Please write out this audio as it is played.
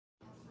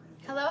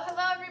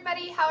Hello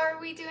everybody, how are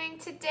we doing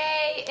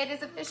today? It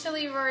is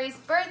officially Rory's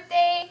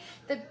birthday,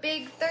 the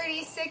big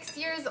 36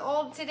 years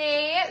old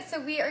today.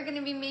 So we are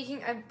gonna be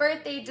making a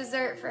birthday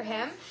dessert for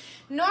him.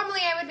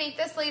 Normally I would make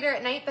this later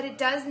at night, but it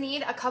does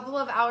need a couple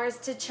of hours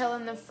to chill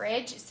in the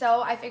fridge.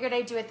 So I figured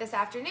I'd do it this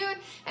afternoon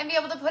and be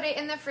able to put it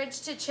in the fridge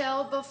to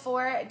chill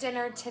before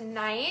dinner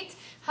tonight.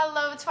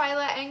 Hello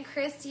Twyla and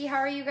Christy, how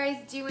are you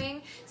guys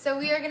doing? So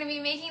we are gonna be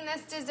making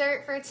this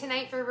dessert for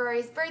tonight for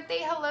Rory's birthday.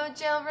 Hello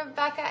Jill,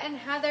 Rebecca, and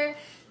Heather.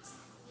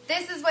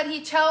 This is what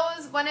he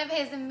chose. One of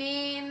his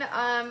main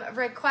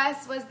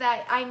requests was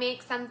that I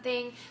make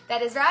something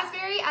that is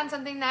raspberry and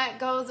something that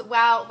goes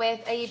well with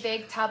a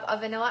big tub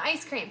of vanilla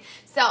ice cream.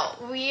 So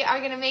we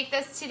are gonna make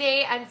this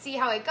today and see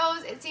how it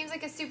goes. It seems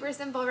like a super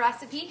simple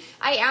recipe.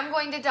 I am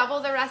going to double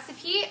the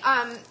recipe.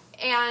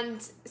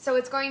 And so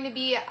it's going to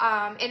be in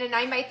a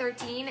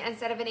 9x13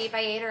 instead of an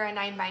 8x8 or a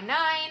 9x9.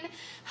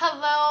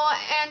 Hello,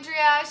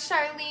 Andrea,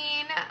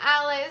 Charlene,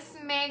 Alice,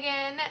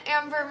 Megan,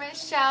 Amber,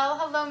 Michelle.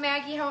 Hello,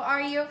 Maggie, how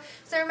are you?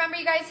 So remember,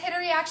 you guys, hit a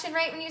reaction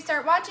right when you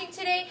start watching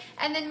today,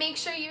 and then make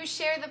sure you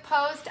share the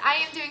post. I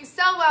am doing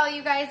so well,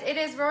 you guys. It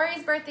is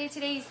Rory's birthday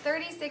today. He's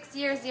 36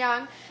 years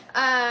young.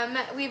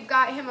 We've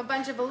got him a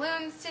bunch of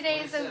balloons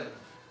today. So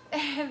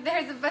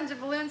there's a bunch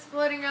of balloons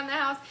floating around the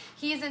house.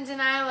 He's in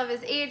denial of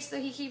his age, so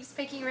he keeps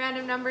picking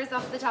random numbers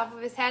off the top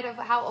of his head of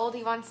how old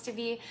he wants to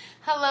be.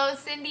 Hello,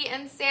 Cindy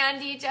and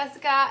Sandy,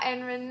 Jessica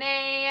and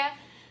Renee.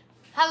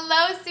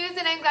 Hello,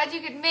 Susan. I'm glad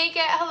you could make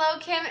it. Hello,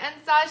 Kim and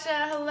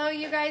Sasha. Hello,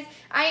 you guys.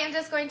 I am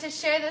just going to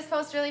share this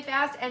post really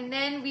fast, and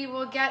then we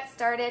will get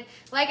started.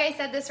 Like I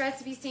said, this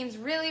recipe seems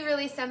really,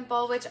 really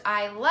simple, which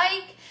I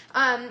like.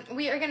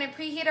 We are going to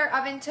preheat our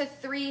oven to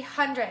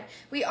 300.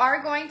 We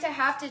are going to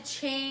have to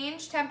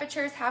change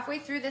temperatures halfway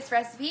through this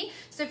recipe.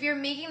 So if you're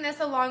making this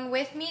along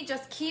with me,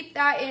 just keep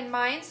that in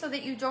mind so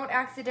that you don't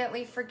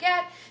accidentally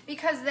forget,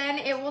 because then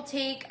it will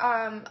take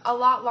a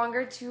lot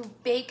longer to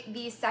bake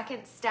the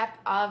second step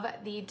of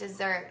the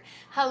dessert.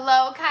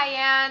 Hello,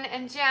 Cayenne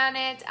and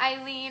Janet,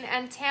 Eileen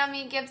and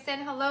Tammy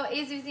Gibson. Hello,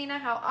 Azuzina,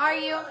 how are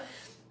you?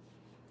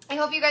 I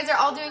hope you guys are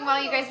all doing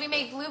well. You guys, we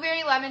make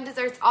blueberry lemon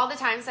desserts all the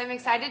time, so I'm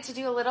excited to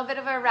do a little bit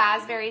of a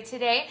raspberry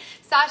today.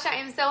 Sasha,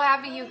 I'm so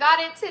happy you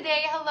got it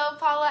today. Hello,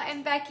 Paula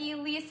and Becky.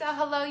 Lisa,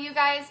 hello, you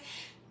guys.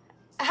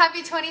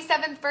 Happy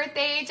 27th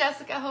birthday,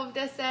 Jessica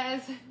Hovda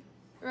says.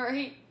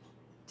 Rory,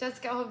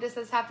 Jessica Hovda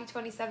says happy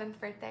 27th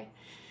birthday.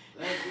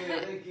 Thank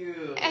you, thank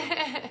you.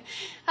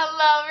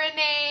 Hello,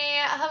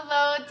 Renee.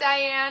 Hello,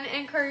 Diane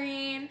and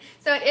Corrine.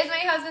 So it is my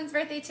husband's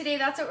birthday today.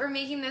 That's what we're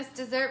making this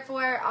dessert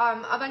for.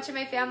 A bunch of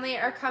my family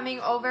are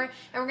coming over, and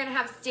we're going to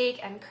have steak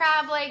and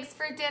crab legs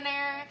for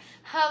dinner.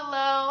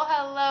 Hello,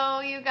 hello,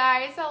 you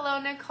guys.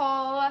 Hello,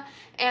 Nicole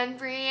and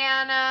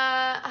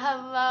Brianna.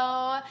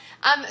 Hello.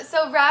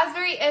 So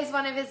raspberry is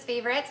one of his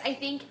favorites. I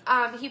think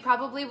he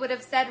probably would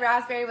have said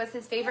raspberry was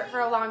his favorite for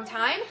a long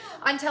time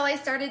until I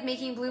started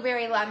making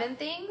blueberry lemon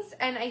things,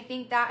 and I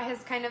think that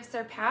has kind of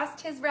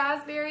surpassed his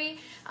raspberry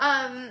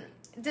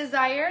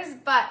desires,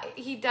 but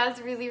he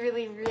does really,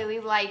 really, really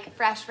like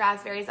fresh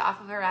raspberries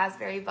off of a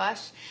raspberry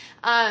bush.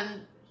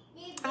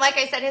 Like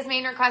I said, his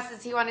main request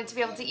is he wanted to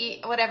be able to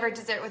eat whatever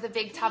dessert with a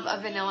big tub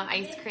of vanilla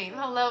ice cream.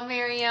 Hello,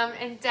 Miriam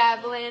and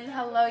Devlin.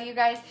 Hello, you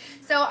guys.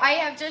 So I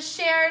have just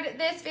shared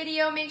this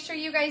video. Make sure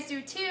you guys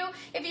do too.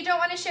 If you don't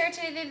want to share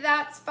today,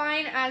 that's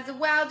fine as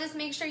well. Just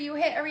make sure you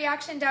hit a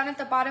reaction down at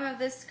the bottom of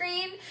the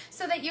screen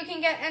so that you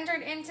can get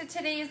entered into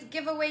today's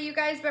giveaway, you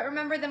guys. But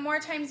remember, the more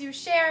times you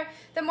share,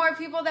 the more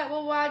people that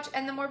will watch,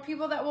 and the more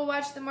people that will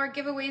watch, the more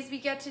giveaways we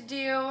get to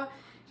do.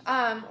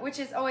 Which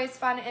is always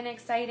fun and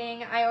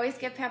exciting. I always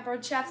give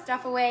Pampered Chef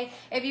stuff away.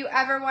 If you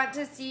ever want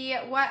to see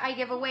what I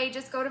give away,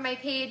 just go to my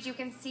page. You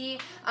can see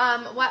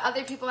what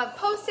other people have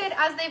posted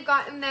as they've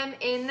gotten them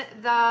in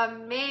the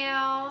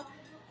mail.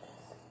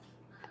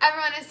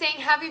 Everyone is saying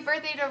happy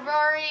birthday to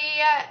Rory.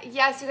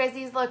 Yes, you guys,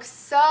 these look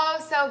so,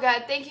 so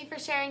good. Thank you for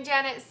sharing,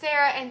 Janet,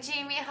 Sarah, and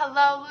Jamie.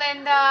 Hello,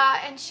 Linda,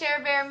 and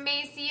Cher Bear,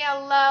 Macy.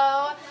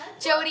 Hello,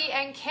 Jody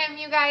and Kim,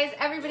 you guys.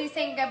 Everybody's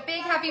saying a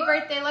big happy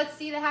birthday. Let's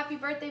see the happy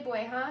birthday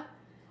boy, huh?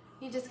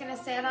 You just gonna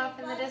stand off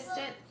in the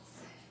distance?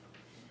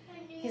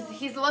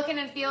 He's looking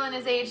and feeling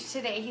his age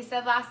today. He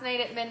said last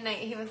night at midnight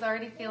he was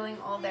already feeling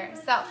older.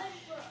 So,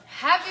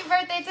 happy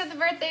birthday to the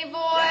birthday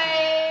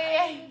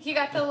boy. He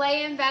got to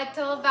lay in bed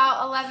till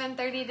about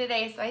 11:30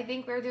 today, so I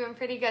think we're doing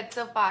pretty good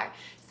so far,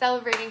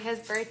 celebrating his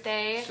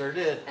birthday. Sure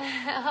did.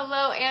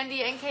 Hello,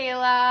 Andy and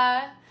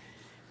Kayla.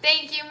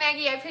 Thank you,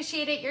 Maggie. I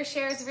appreciate it. Your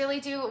shares really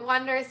do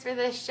wonders for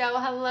this show.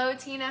 Hello,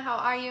 Tina. How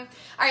are you?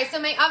 All right, so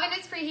my oven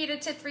is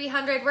preheated to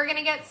 300. We're going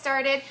to get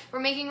started.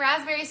 We're making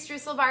raspberry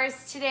streusel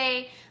bars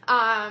today,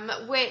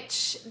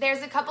 which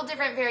there's a couple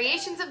different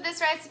variations of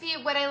this recipe.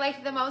 What I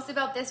like the most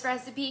about this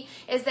recipe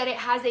is that it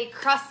has a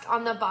crust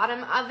on the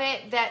bottom of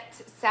it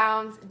that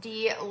sounds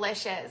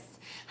delicious.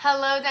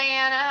 Hello,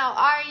 Diana. How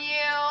are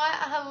you?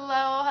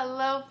 Hello,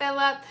 hello,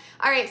 Philip.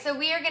 All right, so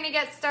we are going to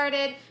get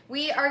started.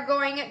 We are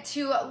going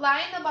to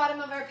line the bottom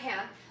of our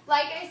pan.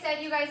 like I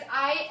said, you guys,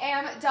 I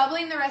am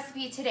doubling the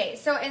recipe today.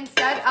 So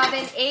instead of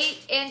an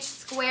 8-inch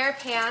square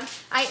pan,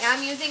 I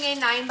am using a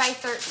 9 by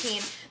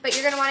 13. But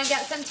you're going to want to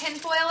get some tin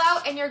foil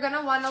out and you're going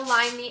to want to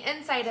line the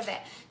inside of it.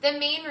 The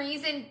main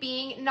reason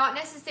being not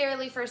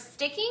necessarily for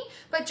sticking,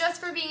 but just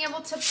for being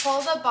able to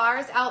pull the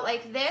bars out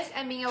like this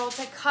and being able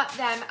to cut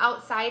them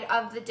outside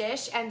of the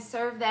dish and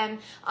serve them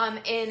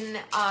in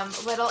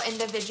little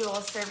individual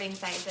serving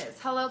sizes.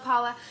 Hello,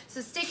 Paula.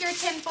 So stick your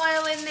tin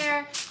foil in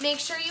there. Make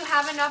sure you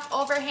have enough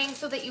overhang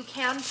so that you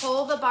can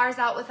pull the bars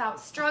out without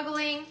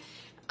struggling.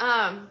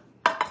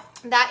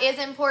 That is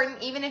important,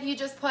 even if you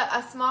just put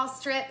a small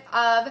strip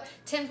of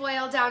tin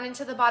foil down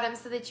into the bottom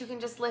so that you can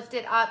just lift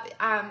it up.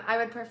 I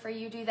would prefer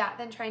you do that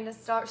than trying to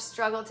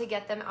struggle to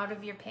get them out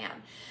of your pan.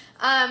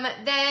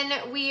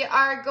 Then we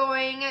are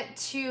going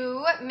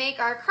to make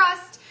our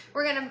crust.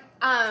 We're going to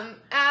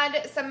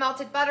add some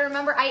melted butter.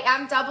 Remember, I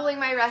am doubling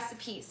my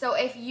recipe. So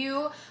if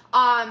you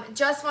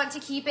just want to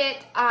keep it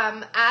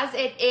as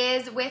it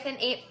is with an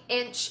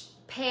 8-inch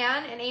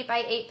pan, an 8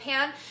 by 8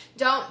 pan,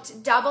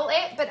 don't double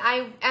it, but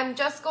I am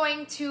just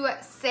going to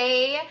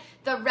say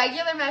the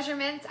regular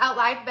measurements out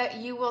loud, but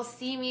you will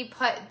see me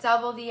put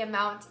double the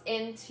amount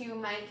into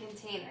my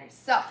containers.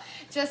 So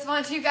just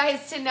want you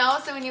guys to know,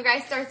 so when you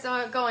guys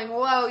start going,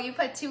 whoa, you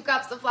put 2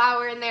 cups of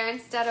flour in there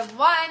instead of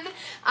 1,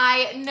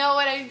 I know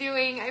what I'm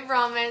doing, I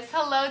promise.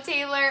 Hello,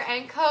 Taylor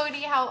and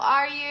Cody, how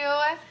are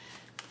you?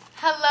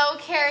 Hello,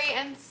 Carrie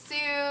and Sue.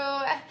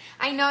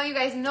 I know you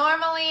guys,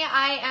 normally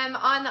I am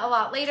on a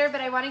lot later,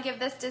 but I want to give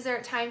this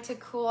dessert time to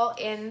cool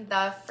in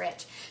the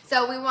fridge.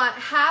 So we want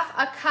half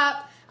a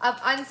cup of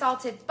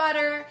unsalted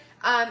butter.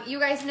 You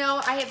guys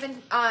know I have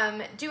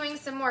been doing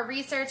some more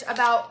research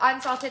about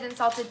unsalted and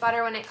salted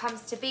butter when it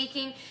comes to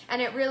baking,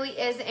 and it really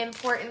is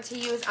important to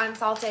use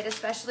unsalted,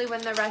 especially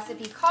when the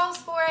recipe calls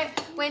for it.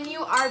 When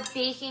you are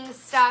baking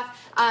stuff,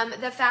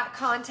 the fat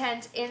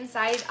content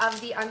inside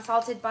of the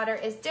unsalted butter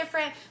is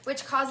different,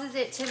 which causes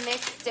it to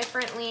mix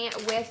differently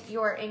with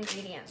your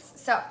ingredients.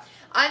 So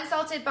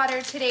unsalted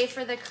butter today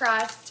for the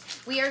crust.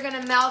 We are going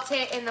to melt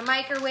it in the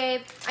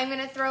microwave. I'm going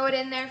to throw it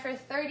in there for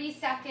 30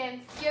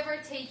 seconds, give or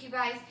take, you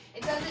guys.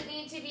 It doesn't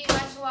need to be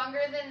much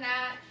longer than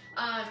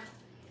that.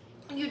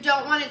 You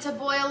don't want it to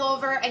boil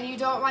over and you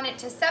don't want it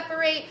to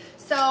separate.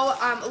 So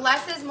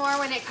less is more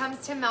when it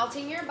comes to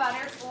melting your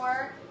butter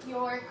for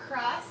your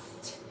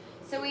crust.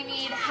 So we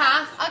need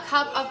half a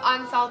cup of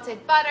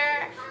unsalted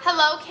butter.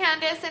 Hello,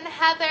 Candace and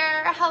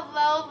Heather.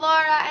 Hello,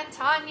 Laura and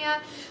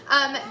Tanya.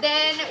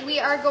 Then we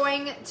are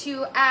going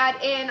to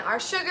add in our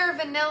sugar,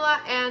 vanilla,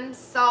 and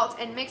salt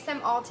and mix them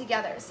all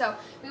together. So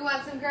we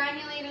want some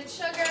granulated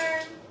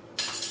sugar,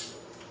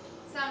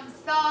 some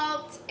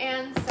salt,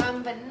 and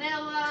some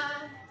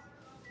vanilla.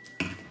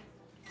 I'm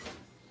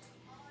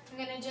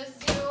gonna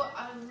just do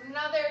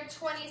another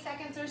 20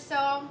 seconds or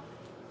so.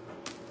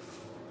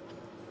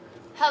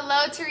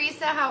 Hello,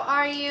 Teresa, how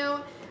are you?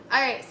 All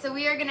right, so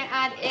we are gonna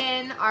add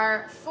in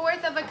our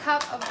 1/4 of a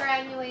cup of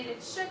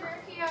granulated sugar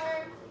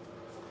here.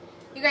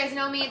 You guys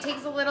know me, it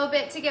takes a little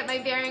bit to get my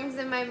bearings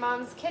in my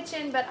mom's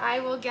kitchen, but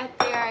I will get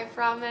there, I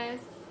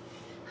promise.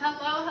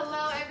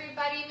 Hello,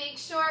 everybody. Make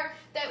sure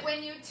that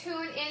when you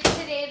tune in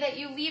today that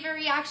you leave a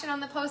reaction on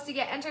the post to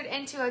get entered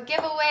into a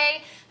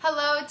giveaway.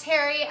 Hello,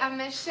 Terry and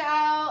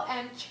Michelle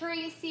and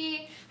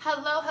Tracy.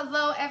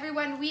 Hello,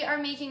 everyone. We are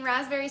making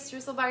raspberry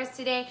streusel bars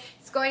today.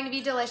 It's going to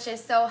be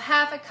delicious. So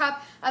half a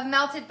cup of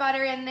melted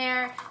butter in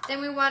there.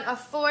 Then we want a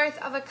 1/4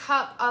 of a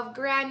cup of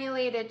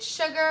granulated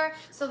sugar.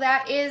 So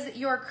that is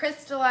your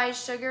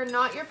crystallized sugar,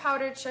 not your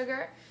powdered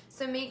sugar.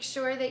 So make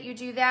sure that you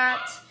do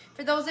that.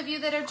 For those of you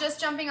that are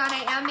just jumping on,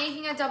 I am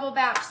making a double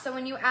batch. So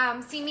when you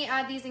see me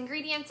add these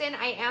ingredients in,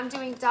 I am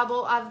doing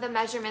double of the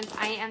measurements,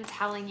 I am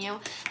telling you.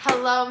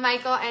 Hello,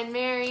 Michael and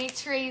Mary,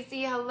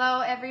 Tracy,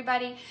 hello,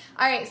 everybody.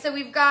 All right, so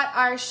we've got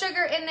our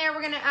sugar in there.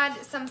 We're gonna add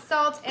some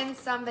salt and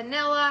some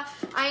vanilla.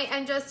 I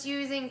am just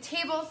using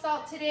table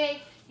salt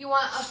today. You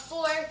want a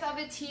 1/4 of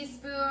a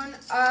teaspoon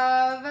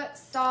of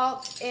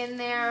salt in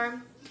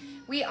there.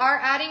 We are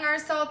adding our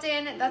salt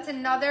in. That's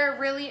another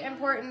really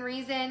important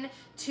reason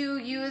to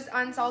use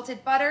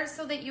unsalted butter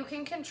so that you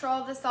can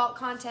control the salt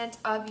content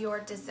of your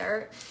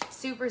dessert.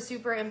 Super,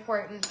 super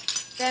important.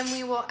 Then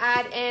we will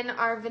add in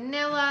our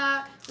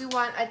vanilla. We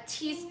want a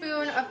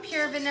teaspoon of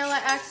pure vanilla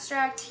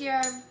extract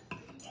here.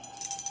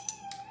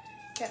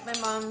 Get my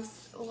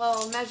mom's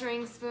little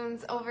measuring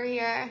spoons over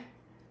here.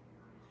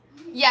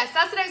 Yes,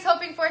 that's what I was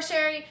hoping for,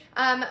 Sherry.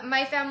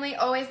 My family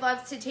always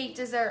loves to take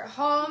dessert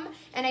home,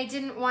 and I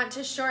didn't want to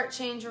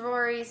shortchange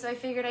Rory, so I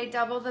figured I'd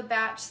double the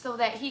batch so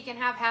that he can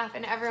have half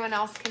and everyone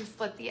else can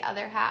split the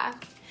other half.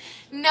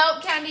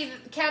 Nope,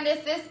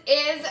 Candice, this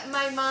is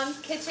my mom's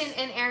kitchen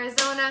in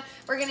Arizona.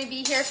 We're going to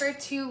be here for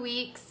 2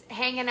 weeks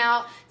hanging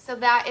out, so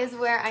that is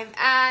where I'm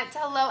at.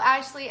 Hello,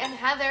 Ashley and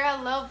Heather.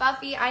 Hello,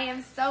 Buffy. I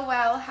am so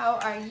well. How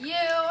are you?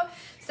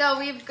 So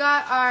we've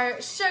got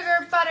our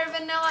sugar, butter,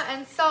 vanilla,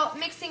 and salt,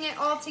 mixing it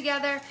all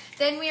together.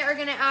 Then we are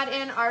gonna add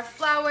in our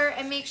flour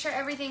and make sure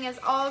everything is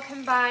all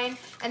combined.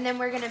 And then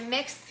we're gonna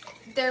mix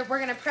we're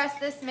gonna press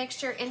this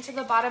mixture into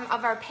the bottom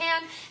of our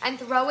pan and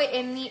throw it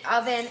in the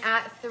oven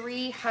at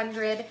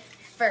 300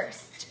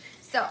 first.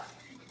 So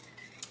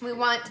we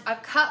want a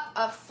cup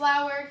of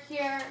flour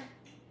here,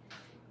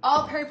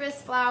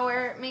 all-purpose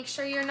flour. Make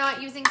sure you're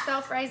not using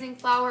self-rising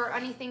flour or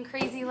anything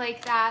crazy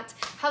like that.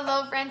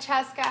 Hello,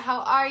 Francesca,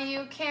 how are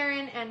you?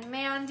 Karen and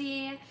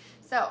Mandy.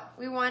 So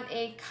we want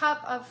a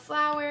cup of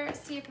flour.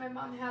 See if my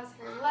mom has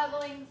her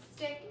leveling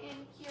stick in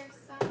here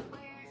somewhere.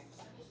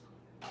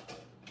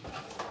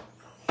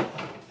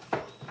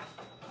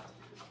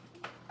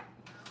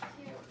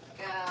 Here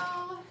we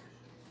go.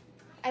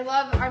 I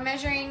love our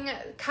measuring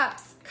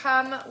cups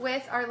come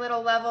with our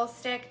little level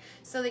stick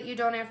so that you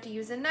don't have to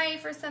use a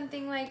knife or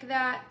something like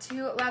that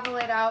to level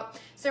it out.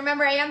 So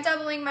remember, I am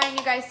doubling mine,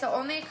 you guys, so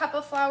only a cup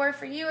of flour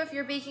for you if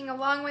you're baking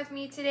along with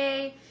me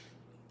today.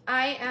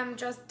 I am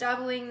just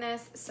doubling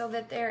this so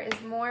that there is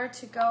more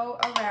to go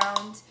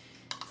around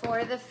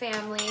for the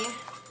family.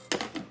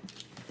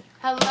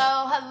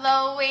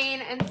 Hello,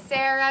 Wayne and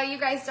Sarah. You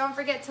guys don't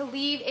forget to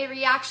leave a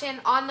reaction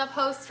on the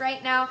post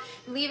right now.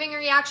 Leaving a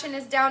reaction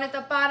is down at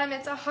the bottom.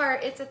 It's a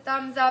heart, it's a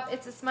thumbs up,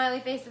 it's a smiley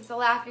face, it's a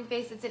laughing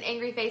face, it's an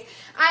angry face.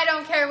 I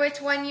don't care which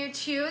one you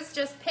choose.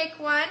 Just pick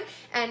one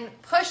and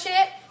push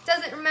it.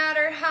 Doesn't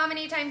matter how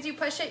many times you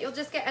push it. You'll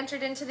just get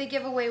entered into the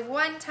giveaway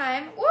one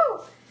time.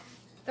 Woo!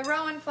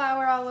 Throwing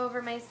flour all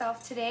over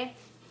myself today.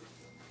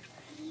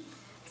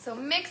 So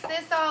mix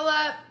this all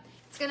up.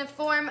 It's gonna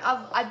form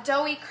a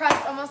doughy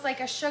crust, almost like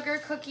a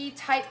sugar cookie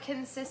type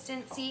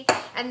consistency.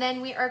 And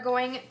then we are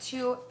going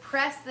to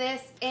press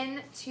this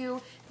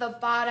into the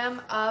bottom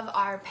of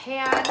our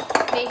pan,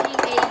 making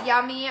a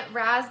yummy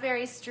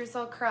raspberry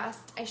streusel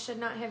crust. I should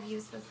not have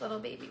used this little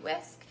baby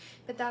whisk,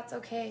 but that's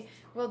okay.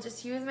 We'll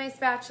just use my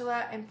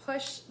spatula and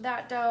push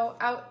that dough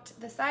out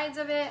the sides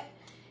of it,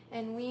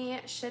 and we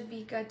should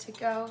be good to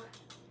go.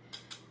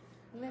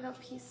 Little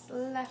piece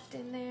left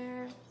in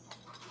there.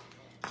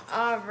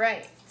 All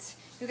right.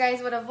 You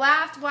guys would have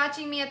laughed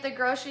watching me at the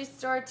grocery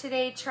store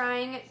today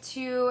trying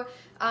to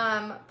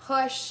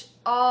push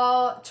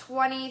all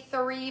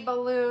 23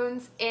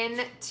 balloons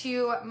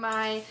into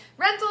my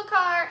rental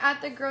car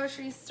at the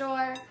grocery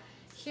store.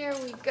 Here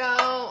we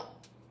go.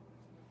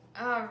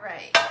 All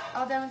right.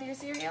 All done with your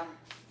cereal?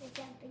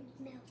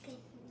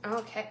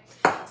 Okay.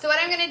 So what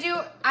I'm going to do,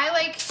 I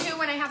like to,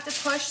 when I have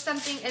to push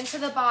something into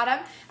the bottom,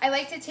 I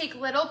like to take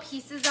little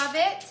pieces of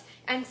it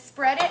and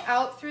spread it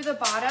out through the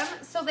bottom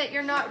so that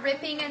you're not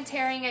ripping and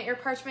tearing at your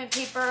parchment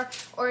paper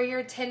or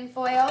your tin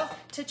foil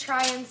to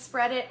try and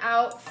spread it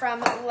out from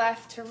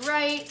left to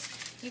right.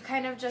 You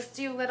kind of just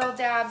do little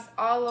dabs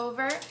all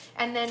over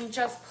and then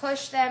just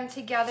push them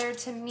together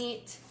to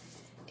meet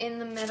in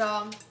the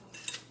middle.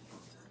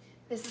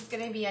 This is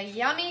gonna be a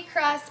yummy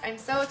crust. I'm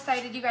so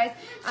excited, you guys.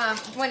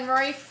 When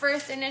Rory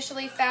first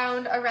initially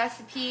found a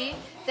recipe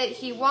that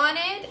he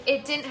wanted,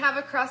 it didn't have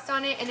a crust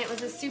on it and it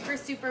was a super,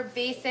 super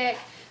basic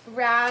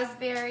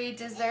raspberry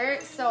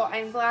dessert. So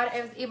I'm glad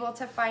I was able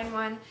to find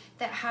one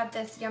that had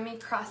this yummy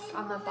crust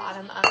on the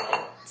bottom of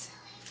it.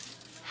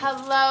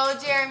 Hello,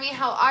 Jeremy,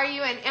 how are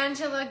you? And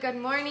Angela, good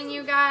morning,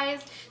 you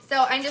guys.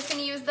 So I'm just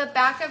gonna use the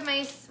back of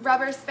my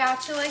rubber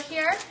spatula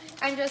here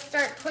and just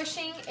start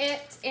pushing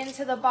it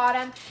into the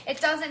bottom.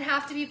 It doesn't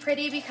have to be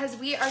pretty because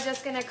we are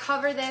just gonna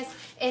cover this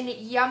in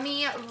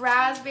yummy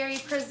raspberry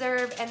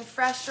preserve and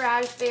fresh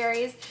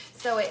raspberries.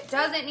 So it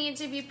doesn't need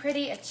to be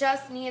pretty, it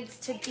just needs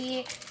to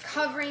be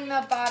covering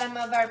the bottom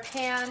of our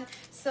pan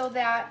so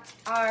that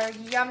our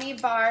yummy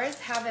bars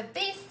have a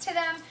base to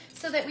them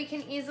so that we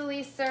can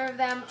easily serve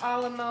them a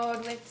la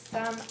mode with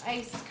some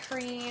ice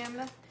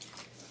cream.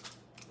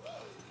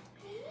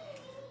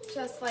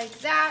 Just like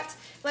that.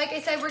 Like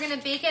I said, we're gonna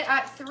bake it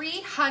at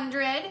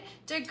 300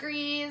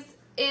 degrees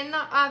in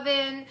the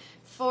oven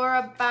for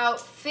about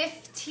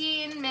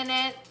 15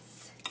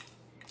 minutes.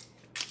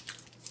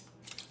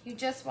 You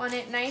just want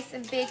it nice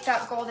and baked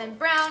up golden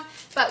brown,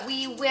 but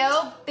we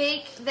will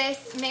bake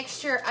this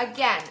mixture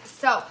again.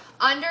 So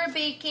under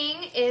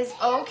baking is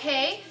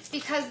okay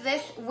because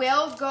this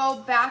will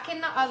go back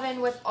in the oven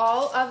with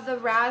all of the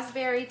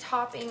raspberry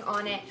topping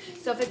on it.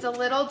 So if it's a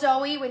little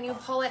doughy when you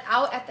pull it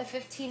out at the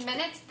 15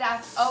 minutes,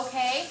 that's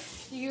okay.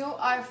 You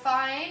are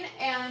fine,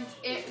 and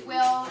it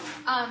will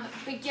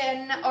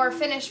begin or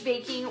finish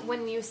baking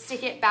when you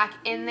stick it back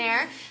in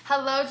there.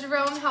 Hello,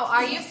 Jerome, how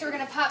are you? So we're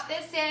gonna pop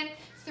this in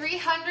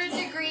 300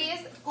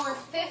 degrees for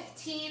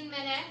 15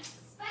 minutes.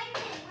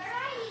 Spider-Man, where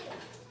are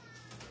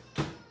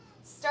you?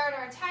 Start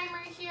our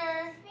timer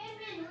here.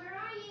 Spider-Man, where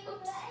are you?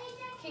 Oops.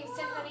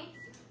 Kingston, honey.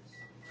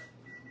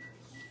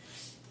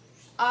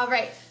 All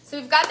right, so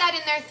we've got that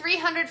in there,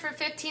 300 for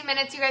 15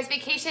 minutes. You guys,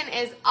 vacation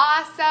is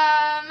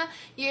awesome.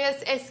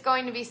 Yes, it's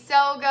going to be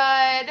so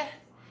good.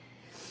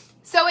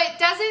 So it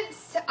doesn't,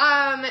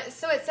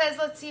 so it says,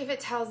 let's see if it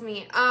tells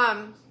me.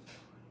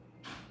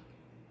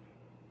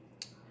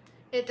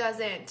 It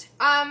doesn't.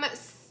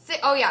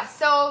 Oh yeah,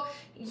 so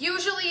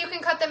usually you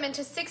can cut them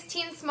into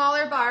 16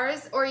 smaller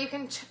bars or you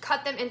can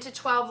cut them into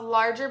 12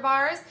 larger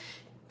bars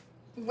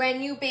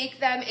when you bake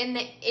them in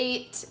the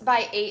 8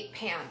 by 8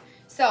 pan.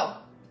 So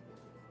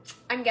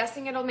I'm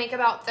guessing it'll make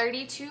about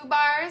 32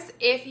 bars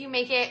if you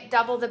make it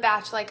double the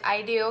batch like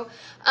I do.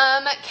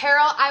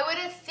 Carol, I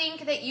would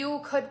think that you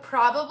could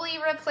probably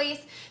replace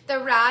the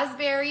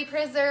raspberry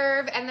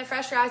preserve and the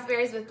fresh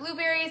raspberries with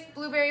blueberries,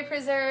 blueberry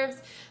preserves,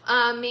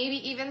 maybe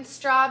even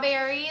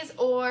strawberries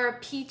or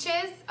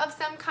peaches of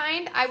some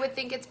kind. I would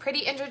think it's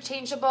pretty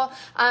interchangeable.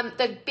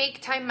 The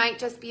bake time might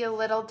just be a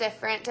little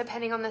different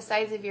depending on the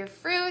size of your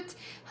fruit.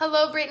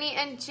 Hello, Brittany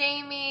and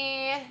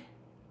Jamie.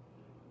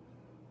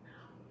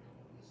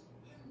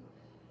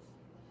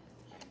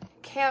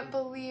 Can't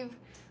believe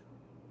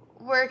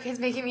work is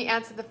making me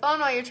answer the phone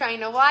while you're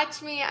trying to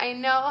watch me. I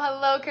know.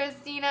 Hello,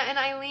 Christina and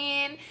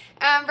Eileen.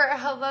 Amber,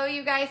 hello,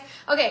 you guys.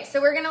 Okay, so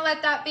we're going to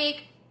let that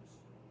bake.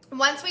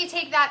 Once we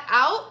take that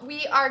out,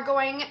 we are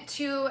going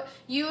to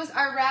use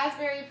our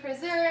raspberry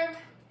preserve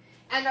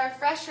and our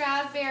fresh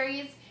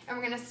raspberries, and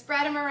we're going to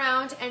spread them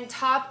around and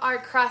top our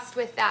crust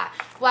with that.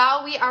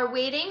 While we are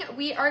waiting,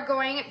 we are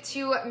going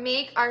to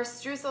make our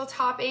streusel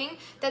topping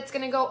that's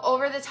going to go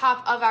over the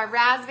top of our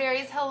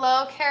raspberries.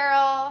 Hello,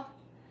 Carol.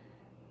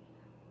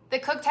 The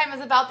cook time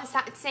is about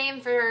the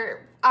same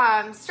for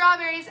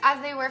strawberries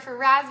as they were for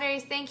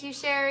raspberries. Thank you,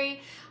 Sherry.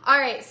 All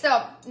right,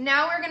 so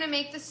now we're going to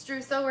make the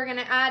streusel. We're going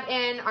to add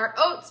in our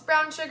oats,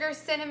 brown sugar,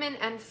 cinnamon,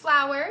 and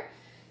flour.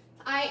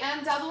 I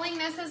am doubling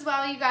this as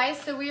well, you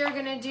guys. So we are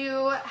going to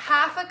do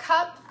half a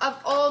cup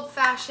of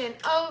old-fashioned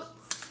oats.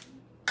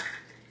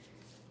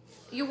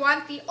 You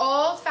want the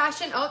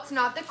old-fashioned oats,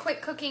 not the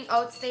quick-cooking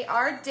oats. They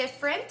are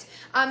different.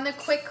 The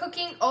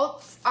quick-cooking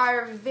oats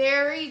are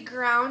very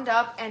ground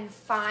up and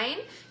fine.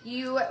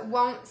 You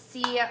won't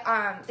see,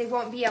 they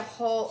won't be a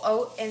whole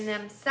oat in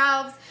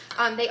themselves.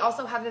 They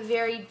also have a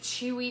very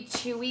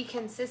chewy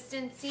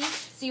consistency.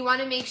 So you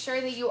want to make sure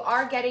that you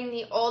are getting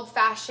the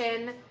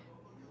old-fashioned,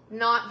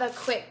 not the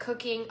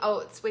quick-cooking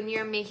oats when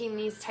you're making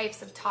these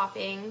types of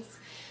toppings.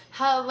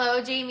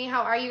 Hello, Jamie.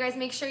 How are you guys?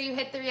 Make sure you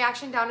hit the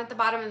reaction down at the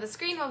bottom of the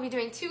screen. We'll be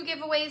doing 2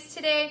 giveaways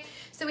today.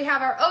 So we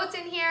have our oats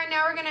in here.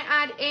 Now we're going to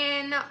add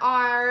in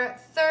our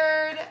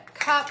 3rd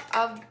cup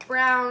of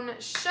brown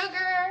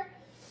sugar.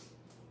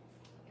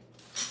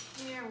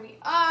 Here we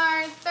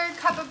are, 3rd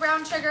cup of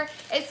brown sugar.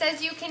 It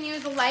says you can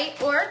use light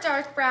or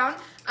dark brown.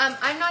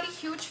 I'm not a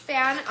huge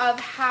fan of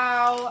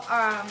how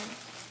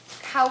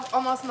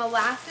almost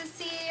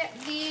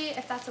molassesy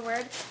if that's a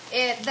word,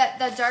 that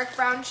the dark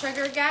brown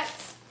sugar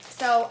gets.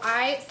 So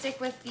I stick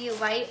with the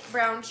light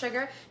brown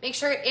sugar. Make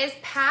sure it is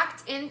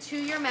packed into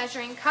your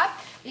measuring cup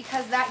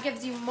because that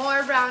gives you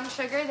more brown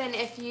sugar than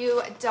if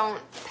you don't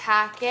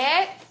pack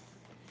it.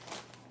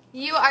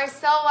 You are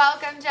so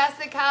welcome,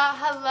 Jessica.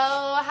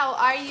 Hello, how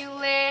are you,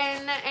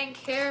 Lynn and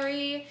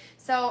Carrie?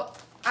 So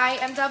I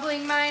am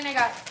doubling mine. I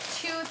got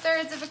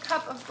 2/3 of a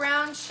cup of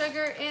brown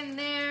sugar in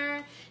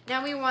there.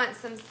 Now we want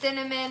some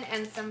cinnamon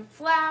and some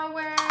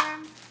flour.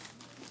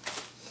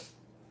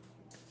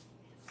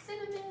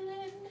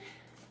 Cinnamon.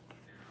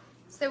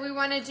 So we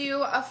want to do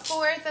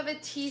 1/4 of a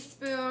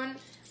teaspoon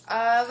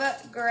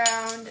of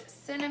ground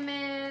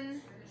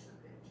cinnamon.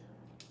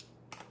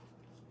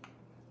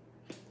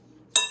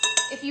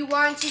 If you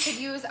want, you could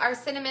use our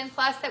Cinnamon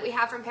Plus that we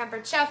have from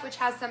Pampered Chef, which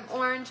has some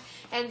orange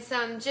and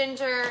some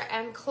ginger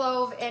and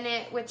clove in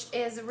it, which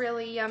is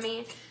really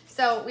yummy.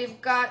 So we've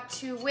got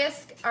to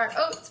whisk our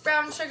oats,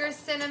 brown sugar,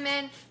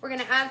 cinnamon. We're going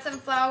to add some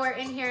flour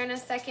in here in a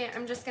second.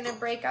 I'm just going to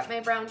break up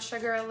my brown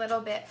sugar a little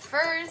bit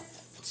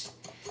first.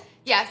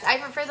 Yes, I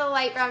prefer the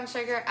light brown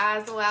sugar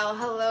as well.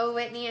 Hello,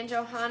 Whitney and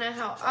Johanna.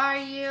 How are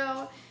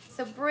you?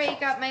 So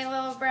break up my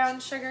little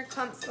brown sugar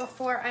clumps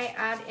before I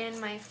add in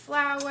my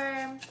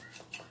flour.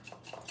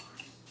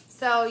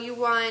 So you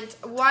want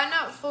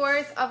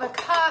 1/4 of a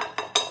cup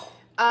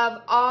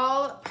of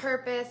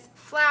all-purpose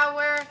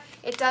flour.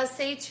 It does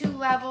say to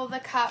level the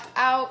cup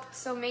out,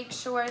 so make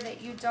sure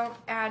that you don't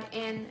add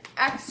in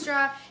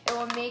extra. It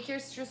will make your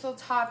streusel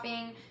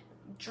topping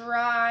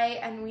dry,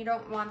 and we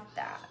don't want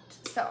that.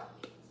 So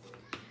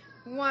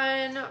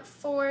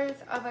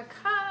 1/4 of a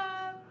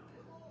cup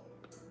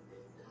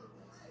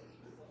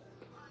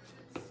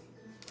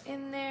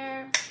in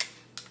there.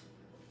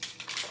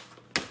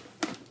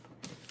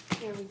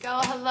 Here we go.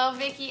 Hello,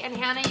 Vicky and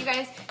Hannah. You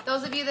guys,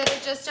 those of you that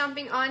are just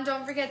jumping on,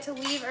 don't forget to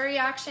leave a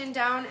reaction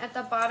down at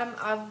the bottom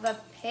of the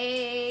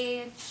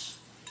page.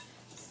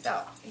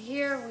 So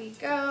here we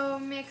go.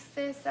 Mix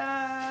this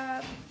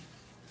up.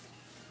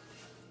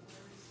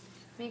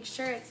 Make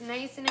sure it's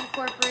nice and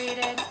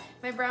incorporated.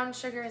 My brown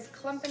sugar is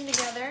clumping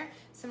together,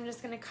 so I'm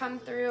just going to come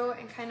through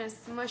and kind of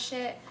smush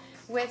it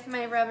with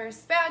my rubber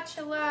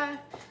spatula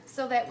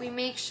so that we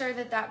make sure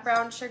that that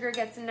brown sugar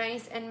gets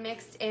nice and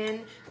mixed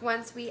in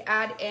once we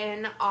add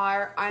in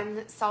our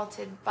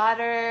unsalted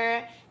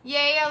butter.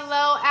 Yay,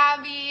 hello,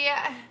 Abby.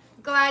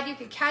 Glad you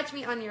could catch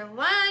me on your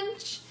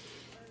lunch.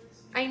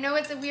 I know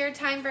it's a weird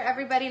time for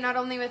everybody, not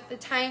only with the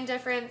time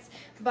difference,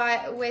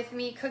 but with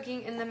me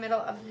cooking in the middle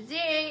of the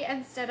day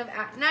instead of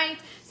at night.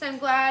 So I'm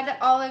glad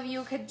all of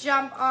you could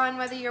jump on,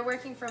 whether you're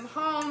working from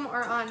home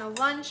or on a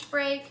lunch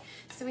break.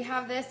 So we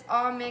have this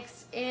all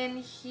mixed in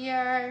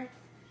here.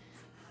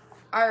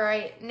 All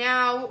right,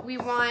 now we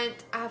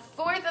want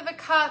 1/4 of a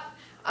cup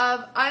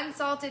of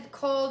unsalted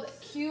cold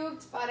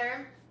cubed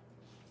butter.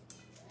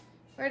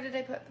 Where did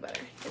I put the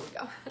butter? Here we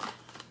go.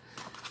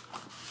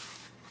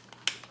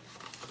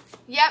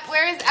 Yep,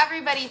 where is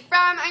everybody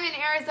from? I'm in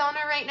Arizona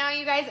right now,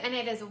 you guys, and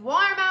it is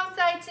warm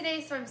outside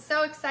today, so I'm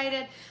so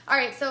excited. All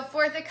right, so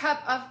 1/4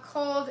 cup of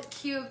cold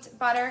cubed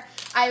butter.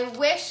 I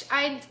wish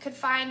I could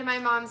find my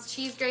mom's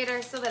cheese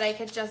grater so that I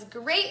could just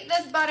grate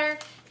this butter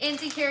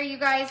into here, you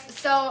guys.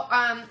 So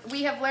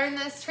we have learned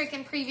this trick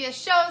in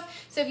previous shows.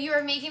 So if you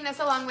are making this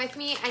along with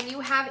me and you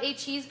have a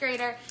cheese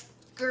grater,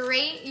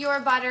 grate your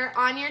butter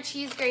on your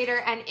cheese grater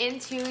and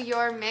into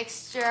your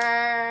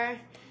mixture.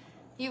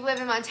 You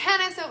live in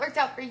Montana, so it worked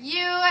out for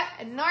you.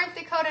 North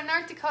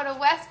Dakota,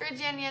 West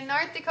Virginia,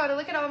 North Dakota.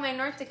 Look at all my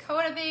North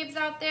Dakota babes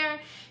out there.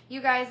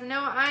 You guys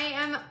know I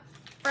am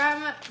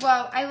from,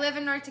 well, I live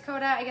in North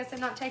Dakota. I guess I'm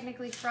not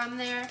technically from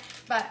there,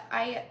 but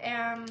I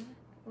am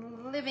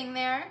living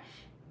there.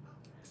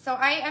 So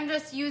I am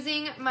just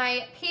using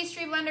my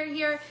pastry blender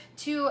here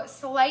to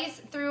slice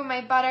through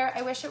my butter.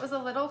 I wish it was a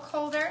little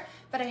colder,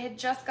 but I had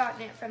just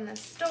gotten it from the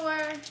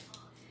store.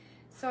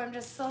 So I'm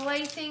just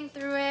slicing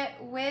through it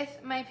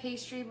with my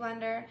pastry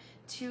blender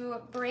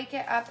to break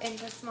it up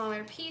into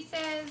smaller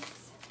pieces.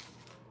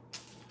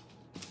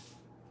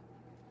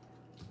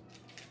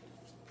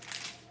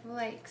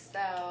 Like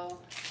so.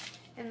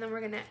 And then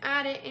we're gonna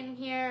add it in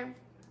here.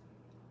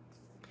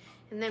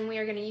 And then we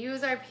are gonna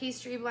use our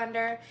pastry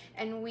blender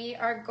and we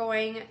are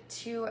going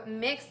to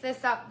mix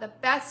this up the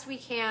best we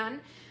can.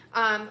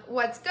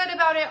 What's good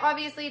about it,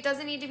 obviously it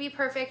doesn't need to be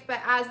perfect,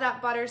 but as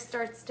that butter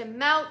starts to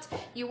melt,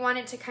 you want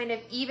it to kind of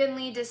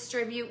evenly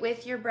distribute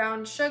with your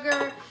brown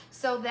sugar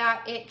so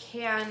that it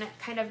can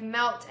kind of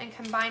melt and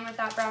combine with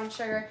that brown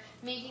sugar,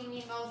 making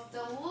the most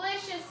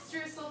delicious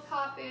streusel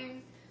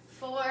topping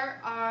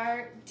for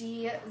our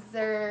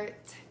dessert.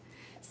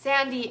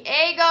 San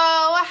Diego,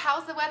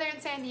 how's the weather in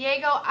San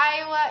Diego,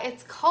 Iowa?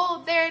 It's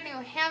cold there.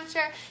 New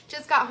Hampshire,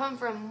 just got home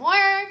from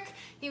work.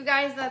 You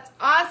guys, that's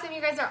awesome.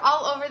 You guys are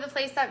all over the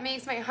place. That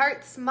makes my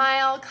heart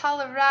smile.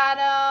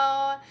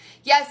 Colorado.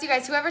 Yes, you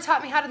guys, whoever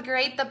taught me how to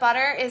grate the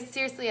butter is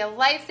seriously a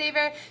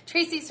lifesaver.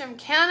 Tracy's from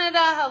Canada.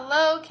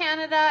 Hello,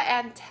 Canada.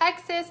 And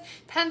Texas,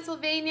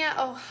 Pennsylvania,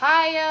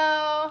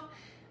 Ohio.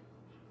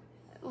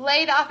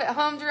 Laid off at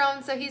home,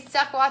 Jerome, so he's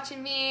stuck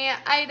watching me.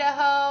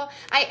 Idaho.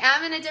 I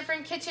am in a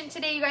different kitchen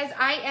today, you guys.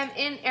 I am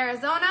in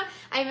Arizona.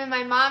 I'm in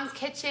my mom's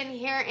kitchen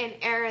here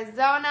in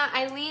Arizona.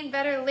 Eileen,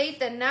 better late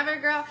than never,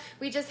 girl.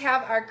 We just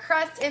have our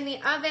crust in the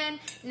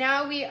oven.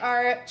 Now we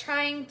are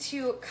trying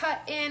to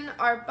cut in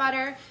our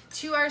butter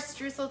to our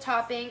streusel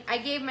topping. I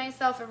gave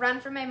myself a run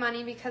for my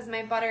money because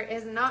my butter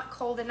is not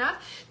cold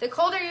enough. The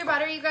colder your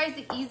butter, you guys,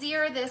 the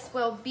easier this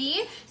will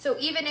be. So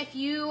even if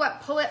you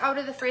pull it out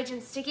of the fridge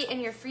and stick it in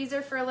your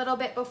freezer for a little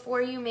bit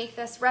before you make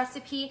this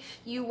recipe,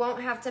 you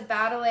won't have to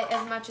battle it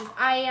as much as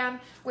I am,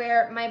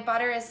 where my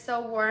butter is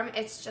so warm,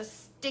 it's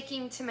just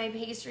sticking to my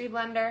pastry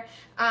blender.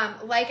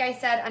 Like I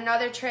said,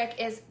 another trick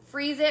is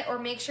freeze it or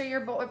make sure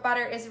your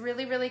butter is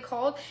really, really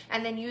cold,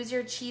 and then use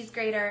your cheese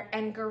grater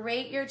and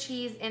grate your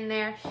cheese in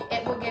there.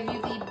 It will give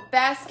you the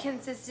best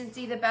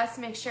consistency, the best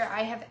mixture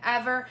I have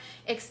ever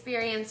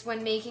experienced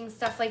when making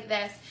stuff like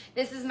this.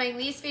 This is my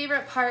least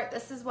favorite part.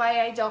 This is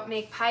why I don't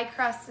make pie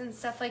crusts and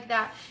stuff like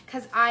that,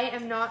 because I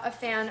am not a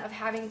fan of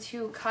having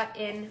to cut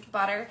in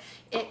butter.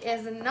 It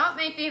is not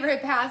my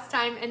favorite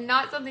pastime and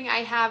not something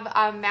I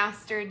have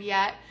mastered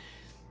yet.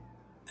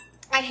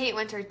 I hate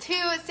winter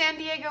too. San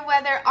Diego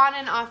weather, on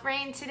and off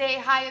rain today,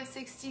 high of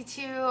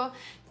 62,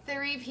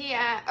 3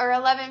 p.m. or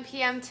 11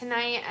 p.m.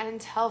 tonight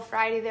until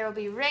Friday. There will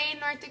be rain.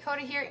 North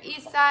Dakota here,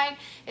 east side.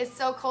 It's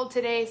so cold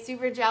today.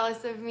 Super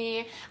jealous of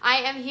me. I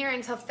am here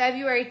until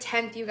February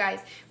 10th, you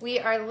guys. We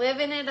are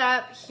living it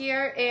up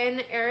here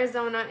in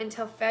Arizona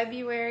until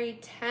February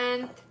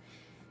 10th.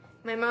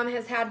 My mom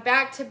has had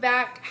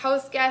back-to-back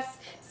house guests,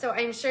 so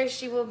I'm sure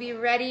she will be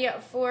ready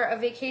for a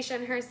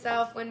vacation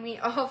herself when we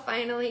all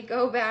finally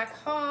go back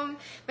home.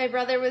 My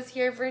brother was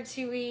here for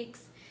 2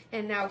 weeks,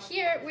 and now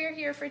we're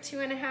here for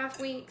 2.5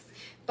 weeks.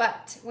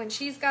 But when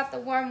she's got the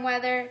warm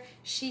weather,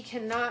 she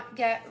cannot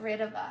get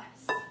rid of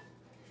us.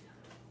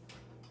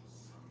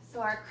 So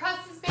our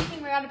crust is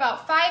baking. We're at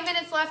about 5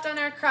 minutes left on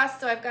our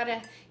crust, so I've got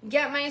to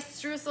get my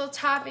streusel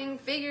topping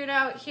figured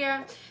out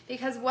here,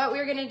 because what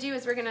we're going to do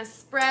is we're going to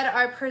spread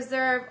our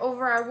preserve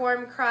over our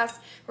warm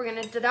crust. We're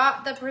going to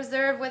dot the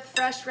preserve with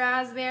fresh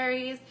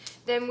raspberries.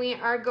 Then we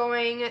are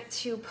going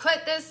to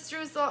put this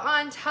streusel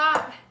on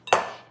top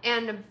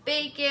and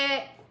bake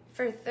it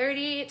for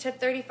 30 to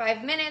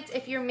 35 minutes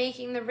if you're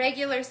making the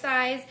regular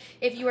size.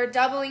 If you are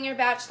doubling your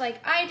batch like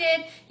I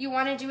did, you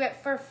want to do it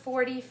for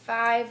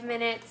 45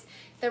 minutes.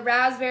 The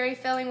raspberry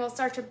filling will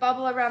start to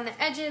bubble around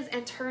the edges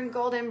and turn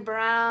golden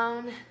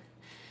brown.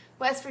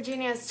 West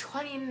Virginia is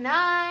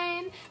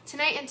 29.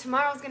 Tonight and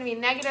tomorrow is going to be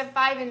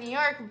 -5 in New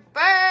York.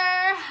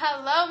 Brr!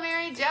 Hello,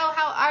 Mary Jo.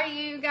 How are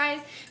you guys?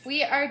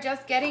 We are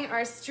just getting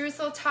our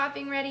streusel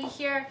topping ready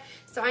here.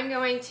 So I'm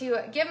going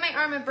to give my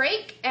arm a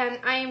break, and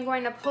I am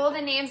going to pull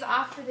the names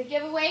off for the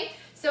giveaway.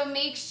 So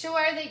make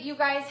sure that you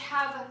guys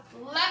have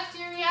left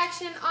your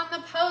reaction on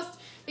the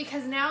post,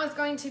 because now is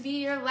going to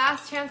be your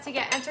last chance to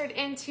get entered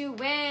in to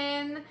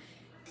win.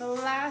 The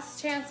last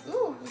chance.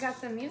 Ooh, we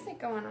got some music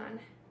going on.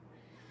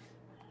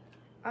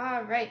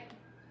 All right.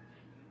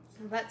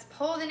 Let's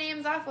pull the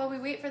names off while we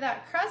wait for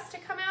that crust to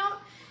come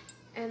out.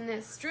 And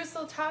this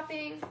streusel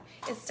topping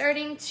is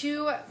starting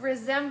to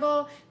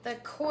resemble the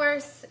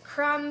coarse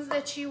crumbs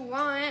that you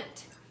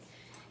want.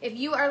 If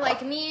you are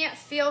like me,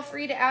 feel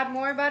free to add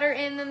more butter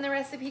in than the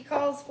recipe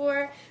calls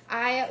for.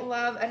 I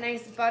love a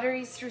nice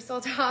buttery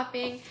streusel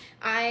topping.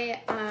 I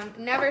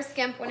never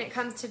skimp when it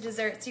comes to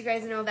desserts. You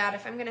guys know that.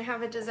 If I'm gonna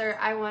have a dessert,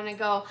 I wanna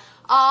go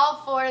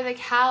all for the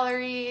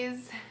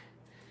calories.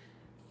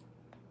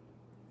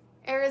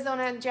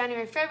 Arizona,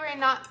 January, February,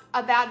 not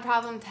a bad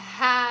problem to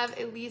have.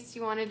 At least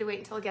you wanted to wait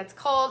until it gets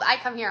cold. I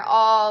come here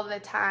all the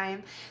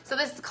time. So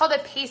this is called a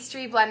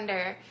pastry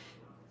blender.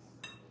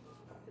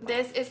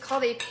 This is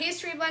called a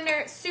pastry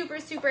blender, super,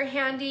 super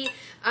handy,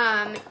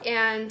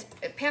 and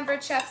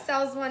Pampered Chef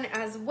sells one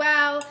as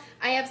well.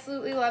 I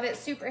absolutely love it,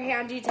 super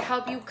handy to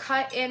help you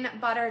cut in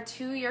butter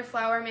to your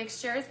flour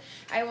mixtures.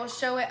 I will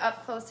show it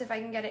up close if I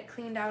can get it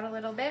cleaned out a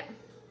little bit.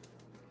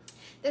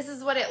 This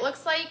is what it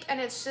looks like, and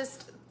it's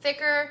just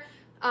thicker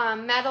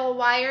metal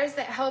wires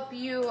that help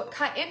you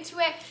cut into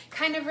it.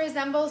 Kind of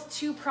resembles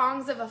two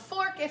prongs of a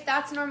fork. If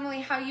that's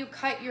normally how you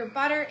cut your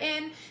butter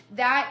in,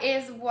 that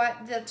is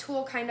what the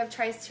tool kind of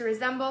tries to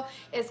resemble,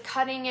 is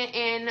cutting it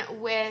in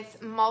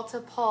with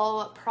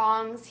multiple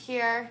prongs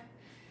here.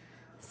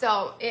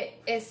 So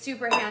it is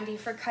super handy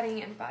for cutting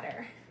in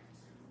butter.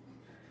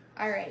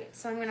 All right,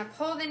 so I'm gonna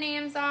pull the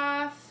names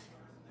off.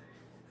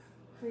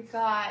 We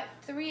got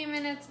 3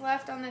 minutes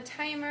left on the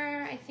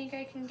timer. I think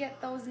I can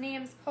get those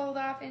names pulled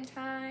off in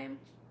time.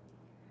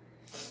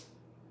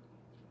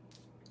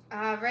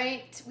 All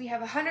right, we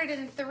have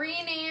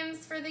 103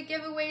 names for the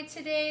giveaway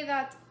today.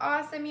 That's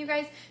awesome, you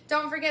guys.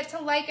 Don't forget to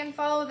like and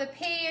follow the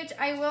page.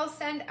 I will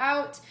send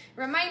out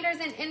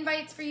reminders and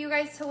invites for you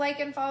guys to like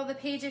and follow the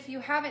page if you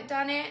haven't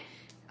done it.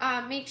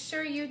 Make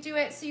sure you do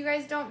it so you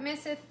guys don't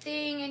miss a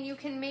thing, and you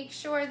can make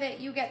sure that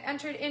you get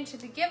entered into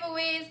the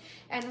giveaways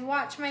and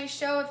watch my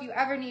show if you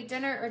ever need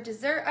dinner or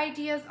dessert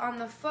ideas on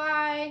the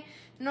fly.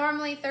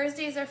 Normally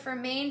Thursdays are for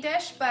main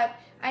dish, but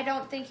I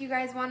don't think you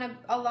guys want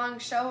a long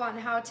show on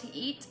how to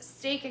eat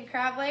steak and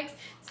crab legs,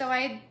 so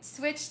I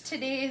switched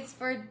today's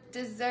for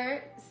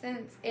dessert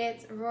since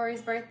it's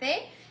Rory's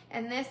birthday,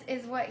 and this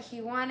is what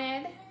he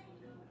wanted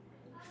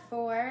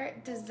for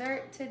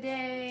dessert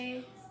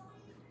today.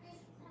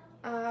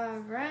 All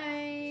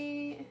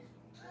right,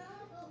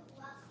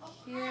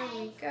 here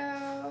we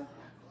go.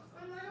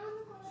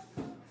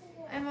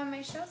 I'm on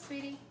my show,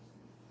 sweetie.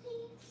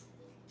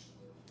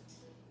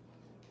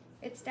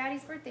 It's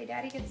Daddy's birthday.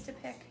 Daddy gets to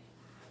pick.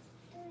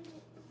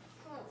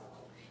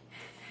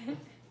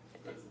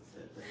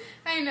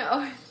 I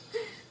know.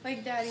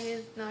 Like, Daddy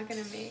is not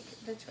going to make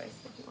the choice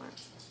that he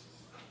wants.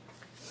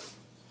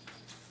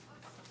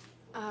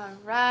 All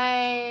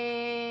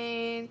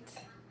right.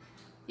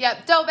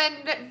 Yep, dough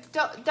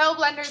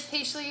blenders,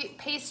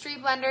 pastry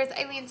blenders.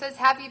 Eileen says,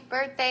 happy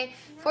birthday.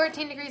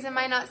 14 degrees in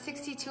my not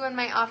 62 in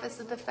my office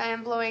with the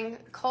fan blowing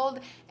cold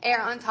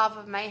air on top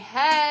of my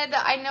head.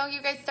 I know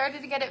you guys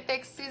started to get it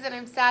fixed, Susan.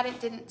 I'm sad it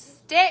didn't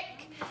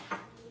stick.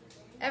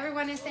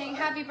 Everyone is saying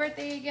happy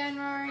birthday again,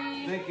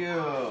 Rory. Thank you.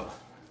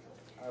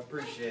 I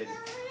appreciate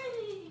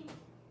it.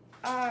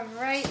 All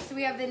right, so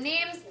we have the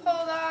names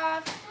pulled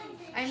off.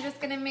 I'm just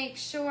going to make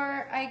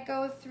sure I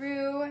go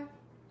through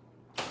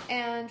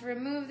and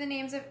remove the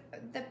names of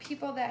the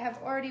people that have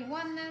already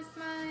won this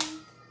month.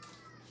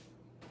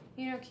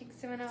 You know, kick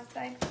someone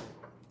outside.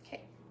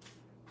 Okay.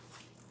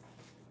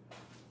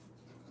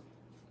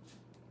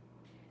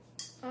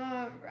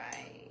 All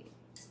right.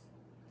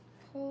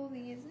 Pull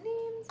these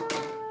names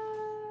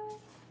off.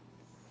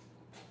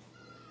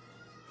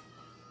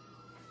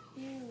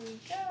 Here we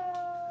go.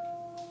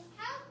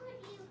 How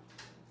could you?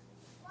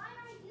 Why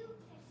are you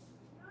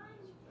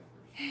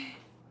picking?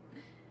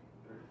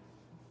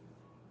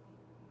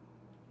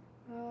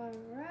 All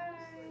right.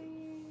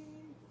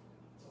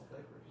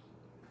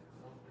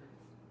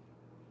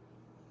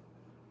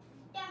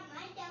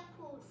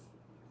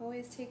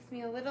 Always takes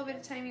me a little bit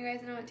of time. You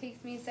guys know it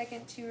takes me a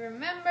second to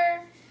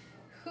remember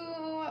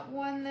who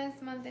won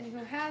this month and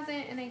who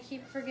hasn't, and I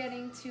keep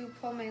forgetting to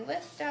pull my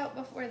list out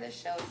before the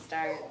show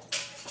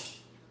starts.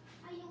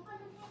 Are you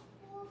gonna pick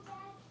all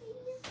that,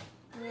 please?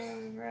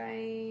 All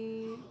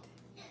right.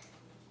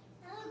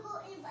 I'll go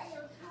in by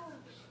your phone.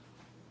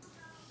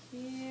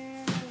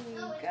 Here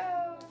we go.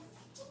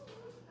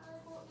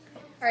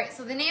 All right,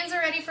 so the names are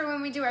ready for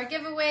when we do our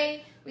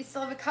giveaway. We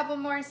still have a couple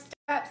more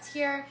steps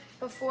here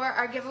before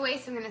our giveaway,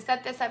 so I'm gonna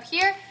set this up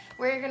here.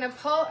 We're gonna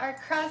pull our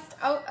crust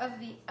out of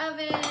the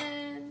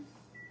oven,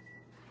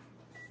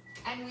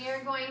 and we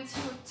are going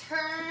to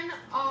turn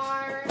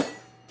our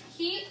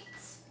heat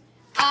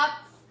up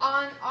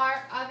on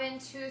our oven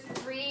to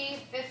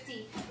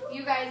 350.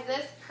 You guys,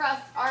 this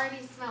crust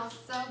already smells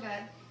so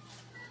good.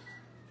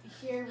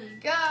 Here we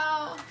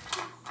go.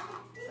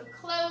 So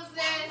close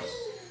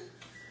this.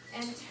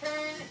 and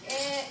turn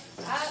it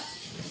up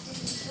to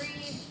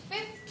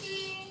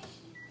 350.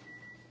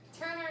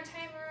 Turn our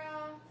timer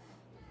off.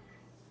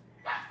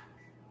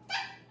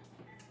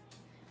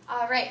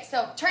 All right,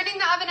 so turning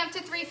the oven up to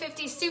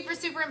 350, super,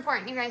 super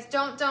important. You guys,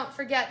 don't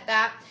forget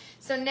that.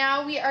 So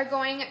now we are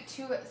going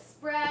to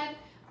spread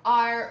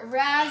our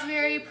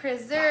raspberry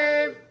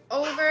preserve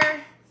over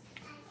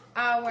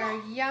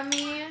our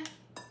yummy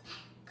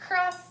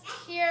crust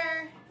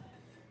here.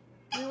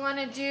 We want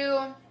to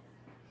do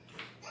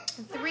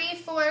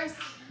 3/4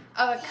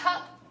 of a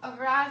cup of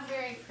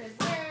raspberry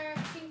preserve.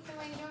 Kingston,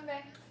 what are you doing,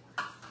 babe?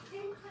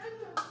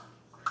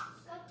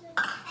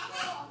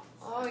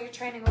 Oh, you're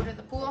trying to go to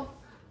the pool?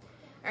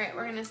 All right,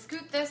 we're gonna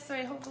scoot this so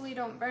I hopefully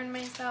don't burn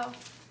myself.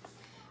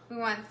 We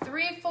want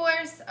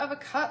 3/4 of a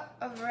cup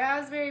of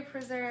raspberry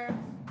preserve.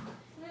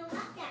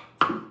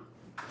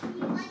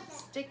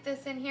 Stick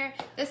this in here.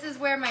 This is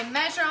where my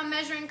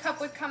measuring cup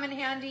would come in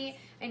handy.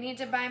 I need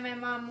to buy my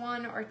mom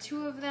 1 or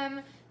 2 of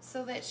them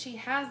so that she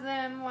has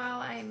them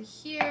while I'm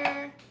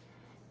here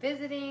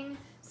visiting.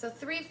 So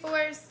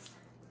 3/4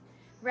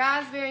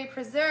 raspberry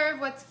preserve.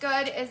 What's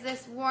good is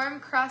this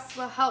warm crust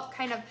will help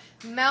kind of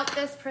melt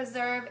this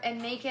preserve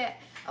and make it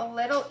a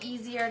little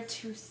easier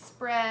to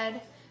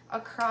spread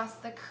across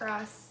the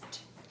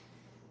crust.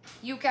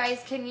 You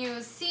guys can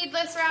use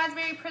seedless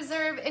raspberry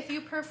preserve if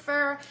you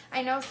prefer.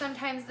 I know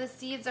sometimes the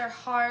seeds are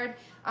hard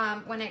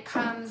when it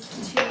comes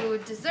to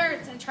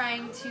desserts and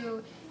trying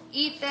to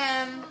eat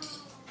them.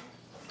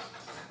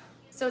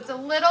 So it's a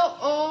little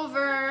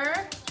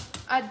over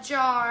a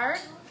jar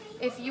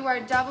if you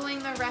are doubling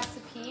the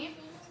recipe,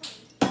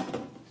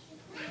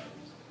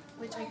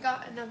 which I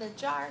got another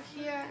jar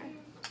here.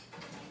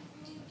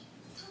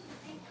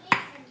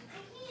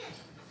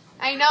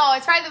 I know,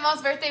 it's probably the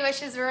most birthday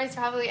wishes Rory's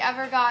probably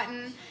ever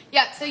gotten.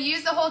 Yep, so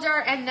use the whole jar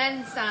and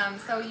then some.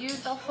 So use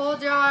the whole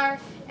jar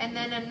and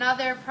then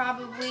another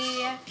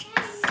probably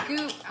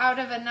scoop out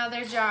of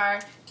another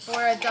jar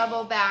for a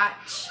double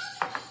batch.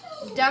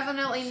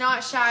 Definitely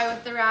not shy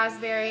with the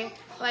raspberry.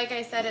 Like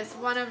I said, it's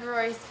one of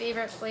Rory's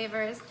favorite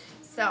flavors.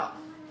 So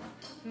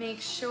make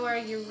sure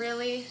you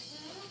really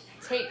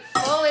take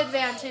full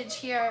advantage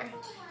here.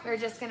 We're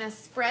just gonna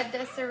spread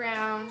this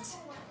around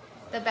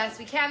the best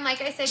we can.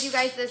 Like I said, you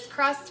guys, this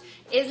crust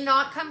is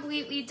not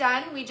completely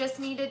done. We just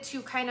needed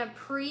to kind of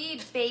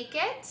pre-bake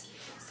it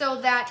so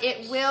that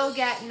it will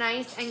get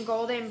nice and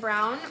golden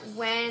brown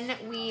when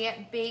we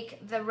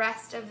bake the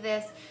rest of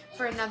this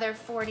for another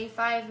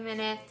 45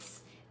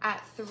 minutes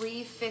at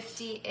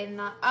 350 in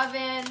the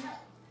oven.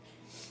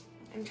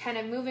 I'm kind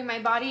of moving my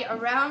body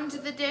around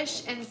the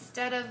dish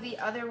instead of the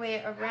other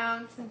way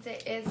around since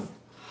it is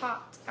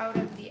hot out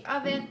of the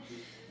oven.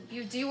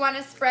 You do want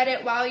to spread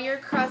it while your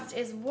crust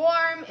is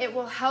warm. It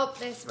will help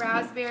this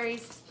raspberry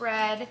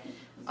spread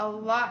a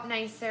lot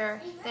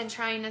nicer than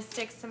trying to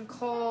stick some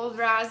cold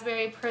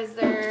raspberry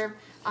preserve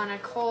on a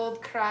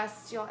cold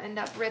crust. You'll end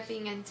up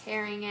ripping and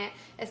tearing it,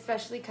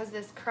 especially because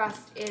this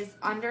crust is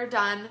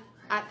underdone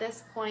at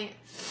this point.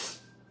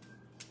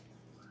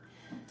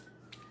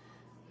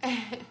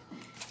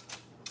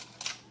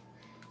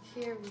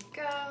 Here we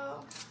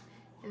go.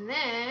 And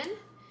then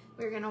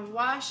we're gonna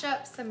wash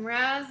up some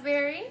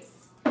raspberries.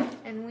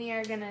 And we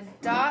are gonna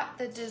dot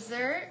the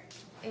dessert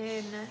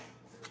in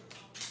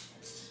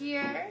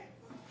here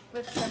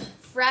with some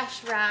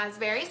fresh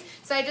raspberries.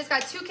 So I just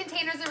got 2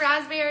 containers of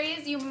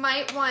raspberries. You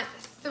might want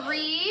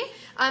 3.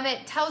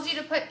 It tells you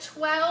to put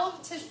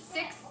 12 to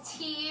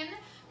 16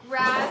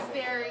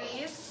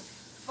 raspberries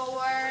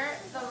for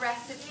the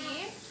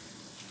recipe.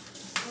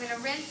 I'm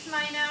gonna rinse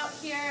mine out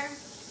here.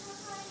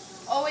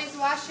 Always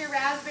wash your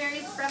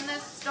raspberries from the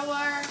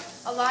store.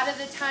 A lot of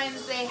the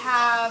times they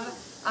have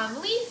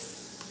leaves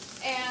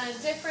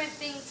and different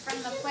things from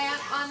the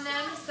plant on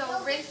them,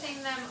 so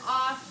rinsing them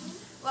off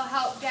will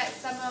help get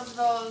some of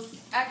those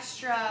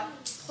extra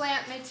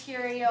plant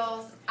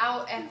materials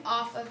out and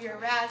off of your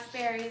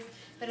raspberries,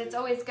 but it's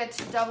always good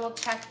to double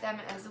check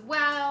them as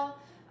well.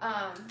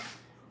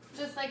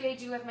 Just like I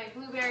do with my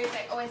blueberries,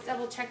 I always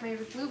double check my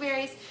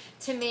blueberries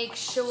to make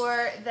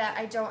sure that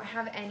I don't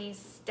have any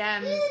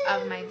stems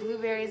of my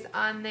blueberries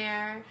on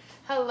there.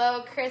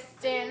 Hello,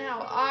 Kristen,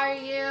 how are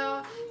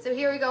you? So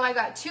here we go, I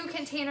got 2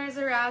 containers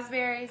of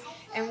raspberries,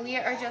 and we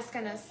are just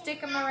gonna stick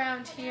them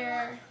around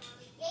here.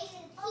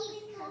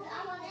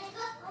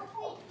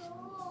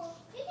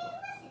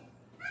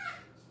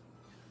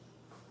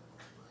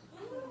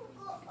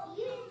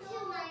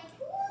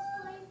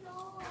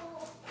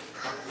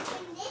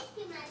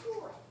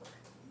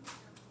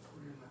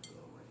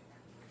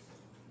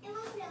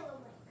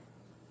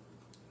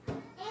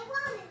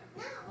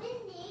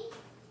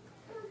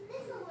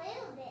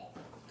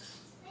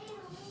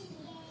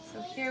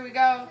 Here we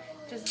go,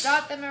 just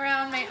dot them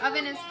around. My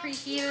oven is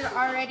preheated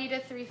already to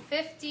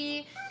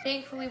 350.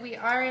 Thankfully we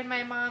are in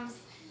my mom's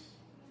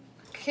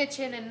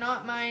kitchen and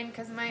not mine,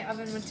 because my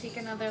oven would take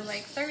another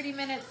like 30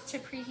 minutes to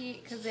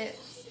preheat because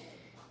it's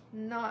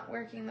not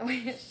working the way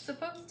it's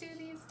supposed to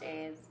these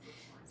days.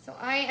 So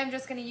I am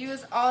just gonna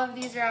use all of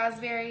these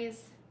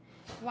raspberries.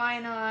 Why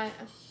not?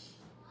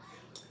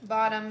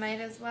 bottom might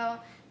as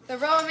well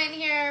throw them in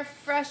here,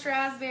 fresh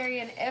raspberry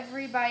in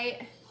every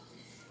bite,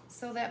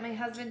 so that my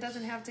husband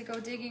doesn't have to go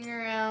digging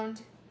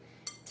around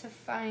to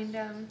find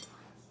them.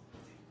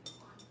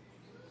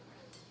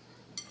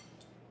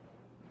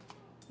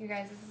 You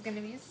guys, this is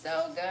gonna be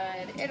so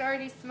good. It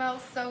already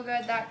smells so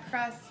good. That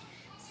crust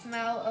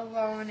smell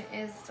alone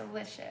is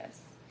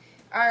delicious.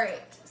 All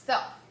right, so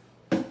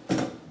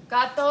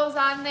got those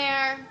on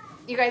there.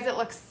 You guys, it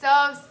looks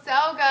so,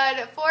 so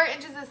good. 4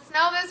 inches of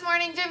snow this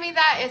morning, Jimmy.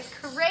 That is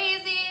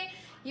crazy.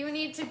 You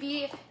need to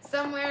be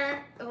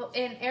somewhere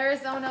in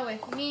Arizona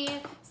with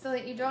me so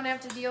that you don't have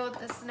to deal with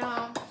the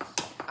snow.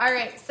 All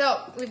right, so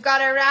we've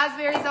got our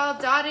raspberries all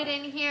dotted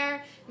in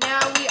here. Now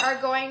we are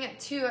going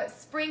to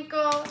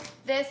sprinkle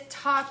this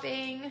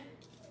topping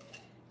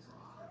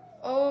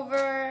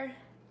over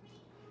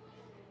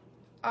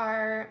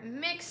our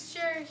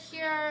mixture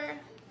here.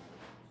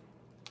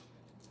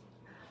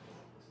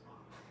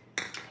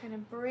 Kind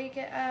of break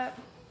it up.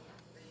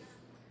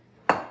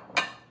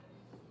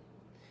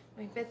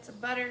 My bits of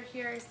butter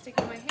here stick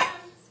in my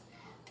hands.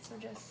 So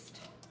just,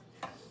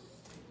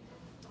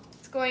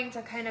 it's going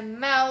to kind of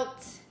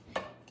melt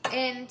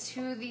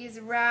into these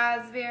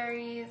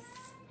raspberries.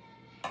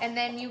 And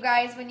then you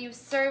guys, when you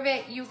serve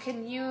it, you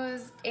can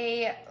use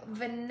a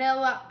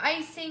vanilla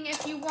icing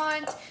if you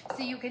want.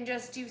 So you can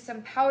just do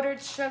some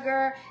powdered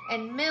sugar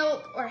and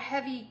milk or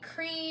heavy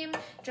cream.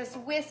 Just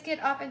whisk it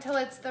up until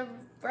it's the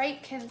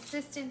right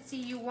consistency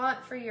you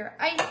want for your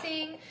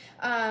icing.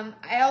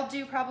 I'll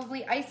do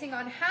probably icing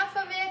on half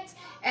of it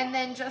and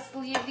then just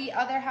leave the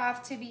other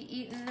half to be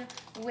eaten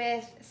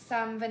with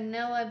some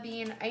vanilla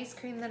bean ice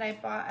cream that I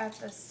bought at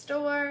the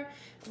store.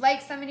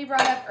 Like somebody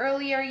brought up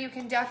earlier, you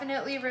can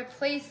definitely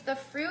replace the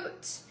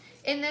fruit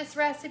in this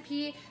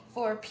recipe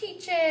for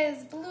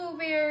peaches,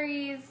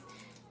 blueberries,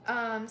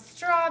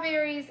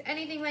 strawberries,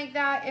 anything like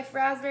that. If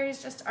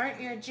raspberries just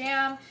aren't your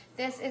jam,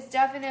 this is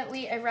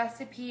definitely a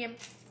recipe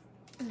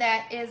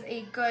that is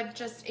a good,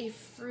 just a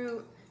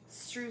fruit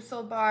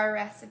streusel bar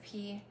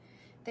recipe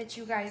that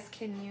you guys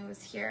can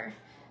use here.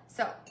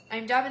 So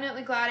I'm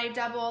definitely glad I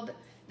doubled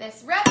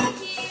this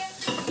recipe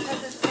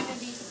because it's going to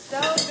be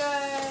so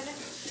good.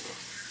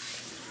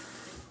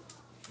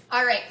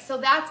 All right, so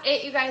that's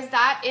it, you guys.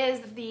 That is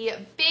the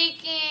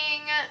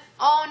baking.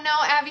 Oh no,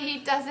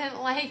 Abby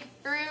doesn't like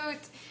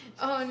fruit.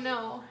 Oh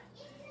no.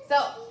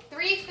 So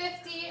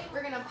 350,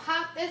 we're gonna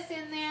pop this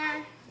in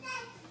there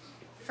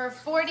for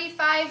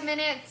 45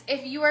 minutes.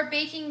 If you are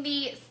baking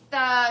the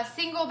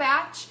single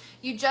batch,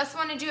 you just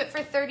wanna do it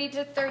for 30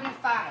 to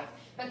 35.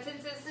 But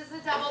since this is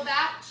a double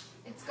batch,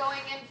 it's going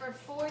in for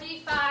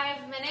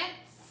 45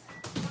 minutes.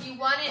 You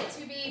want it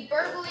to be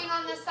burbling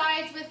on the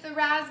sides with the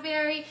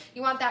raspberry.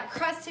 You want that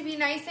crust to be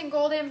nice and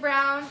golden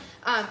brown.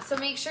 So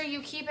make sure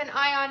you keep an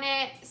eye on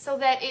it so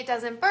that it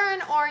doesn't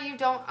burn or you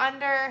don't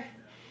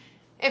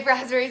if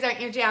raspberries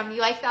aren't your jam.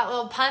 You like that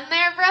little pun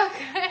there,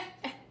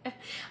 Brooke?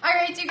 All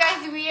right, you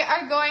guys, we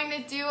are going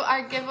to do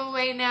our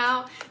giveaway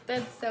now.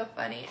 That's so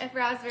funny. If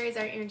raspberries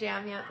aren't your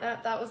jam, yeah,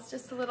 that was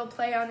just a little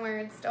play on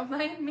words. Don't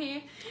mind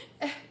me.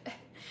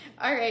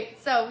 All right,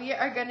 so we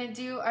are going to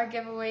do our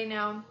giveaway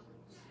now.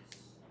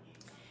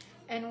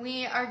 And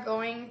we are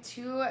going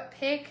to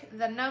pick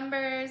the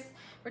numbers.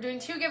 We're doing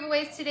 2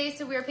 giveaways today,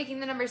 so we are picking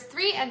the numbers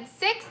 3 and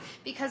 6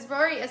 because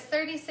Rory is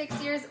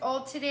 36 years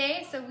old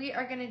today, so we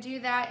are gonna do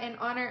that in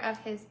honor of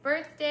his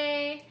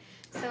birthday.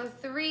 So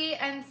 3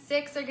 and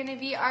 6 are gonna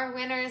be our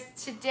winners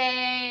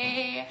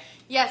today.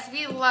 Yes,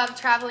 we love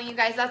traveling, you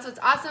guys. That's what's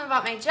awesome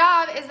about my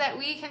job is that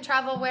we can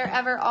travel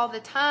wherever all the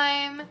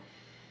time.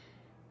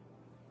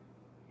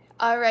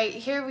 All right,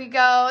 here we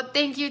go.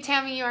 Thank you,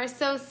 Tammy. You are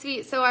so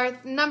sweet. So our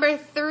number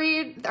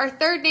 3, our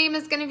third name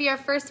is going to be our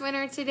first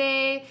winner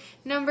today.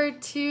 Number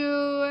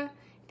 2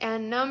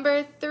 and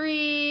number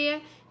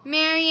 3,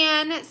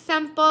 Marianne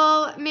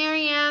Semple.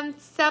 Marianne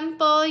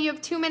Semple, you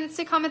have 2 minutes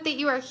to comment that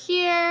you are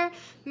here.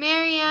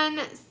 Marianne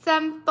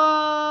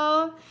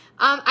Semple.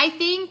 I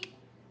think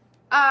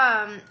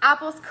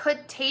apples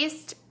could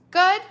taste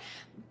good,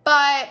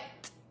 but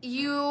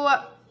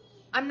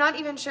I'm not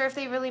even sure if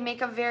they really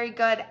make a very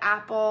good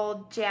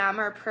apple jam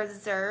or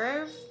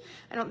preserve.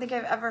 I don't think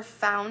I've ever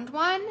found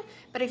one,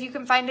 but if you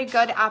can find a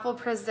good apple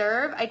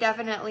preserve, I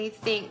definitely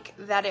think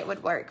that it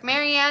would work.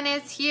 Marianne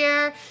is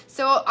here.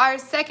 So our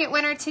second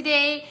winner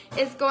today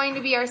is going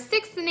to be our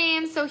 6th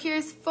name. So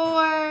here's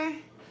 4,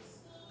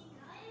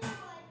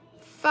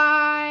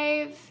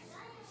 5,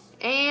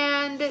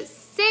 and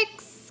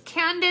 6.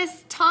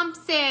 Candace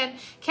Thompson.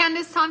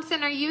 Candace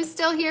Thompson, are you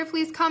still here?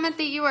 Please comment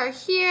that you are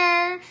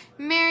here.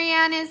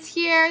 Marianne is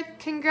here.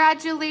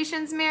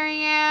 Congratulations,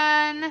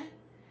 Marianne.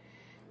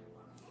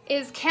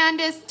 Is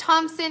Candace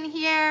Thompson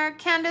here?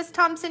 Candace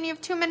Thompson, you have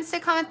 2 minutes to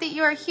comment that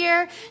you are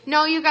here.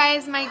 No, you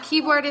guys, my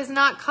keyboard is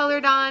not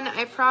colored on.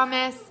 I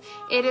promise.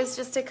 It is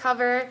just a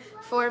cover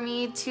for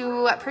me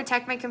to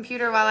protect my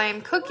computer while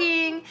I'm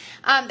cooking.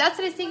 That's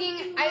what I was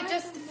thinking. I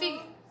just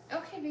figured.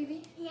 Okay,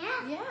 baby.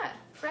 Yeah. Yeah.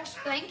 Fresh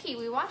blankie.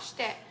 We washed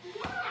it.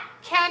 Yeah.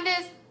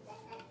 Candace.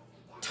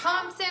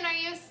 Thompson, are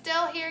you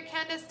still here?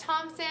 Candace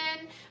Thompson.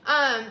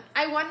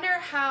 I wonder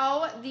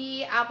how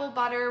the apple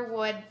butter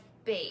would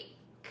bake,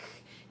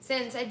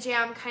 since a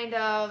jam kind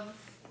of,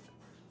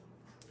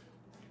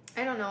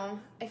 I don't know,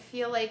 I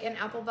feel like an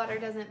apple butter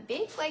doesn't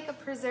bake like a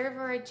preserve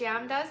or a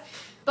jam does.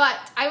 But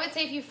I would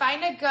say if you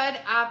find a good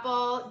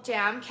apple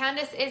jam,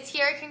 Candace is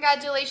here.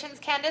 Congratulations,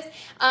 Candace.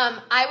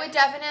 I would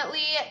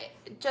definitely,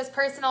 just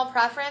personal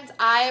preference,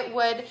 I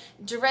would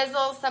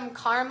drizzle some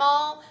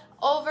caramel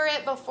over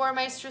it before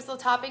my streusel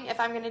topping if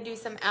I'm going to do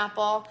some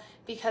apple,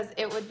 because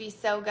it would be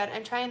so good.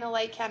 I'm trying to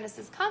like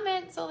Candace's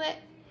comment so that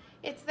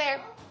it's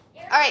there.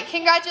 All right,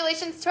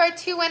 congratulations to our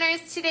 2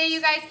 winners today,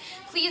 you guys.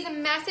 Please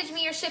message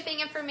me your shipping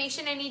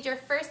information. I need your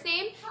first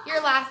name,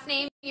 your last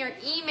name, your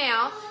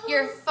email,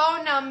 your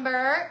phone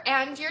number,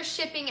 and your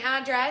shipping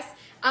address.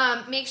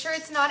 Make sure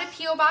it's not a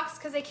P.O. box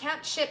because I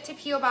can't ship to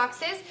P.O.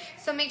 boxes.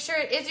 So make sure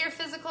it is your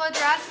physical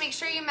address. Make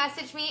sure you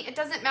message me. It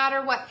doesn't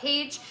matter what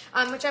page,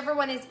 whichever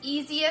one is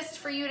easiest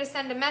for you to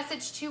send a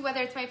message to,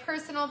 whether it's my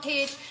personal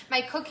page,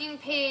 my cooking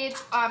page,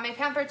 my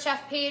Pampered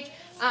Chef page.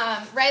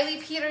 Riley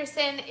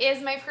Peterson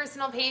is my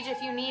personal page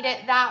if you need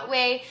it that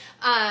way.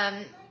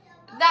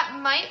 That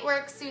might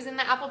work, Susan.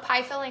 The apple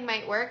pie filling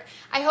might work.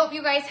 I hope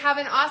you guys have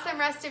an awesome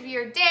rest of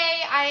your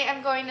day. I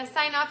am going to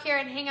sign off here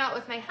and hang out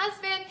with my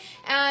husband,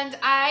 and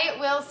I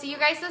will see you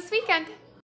guys this weekend.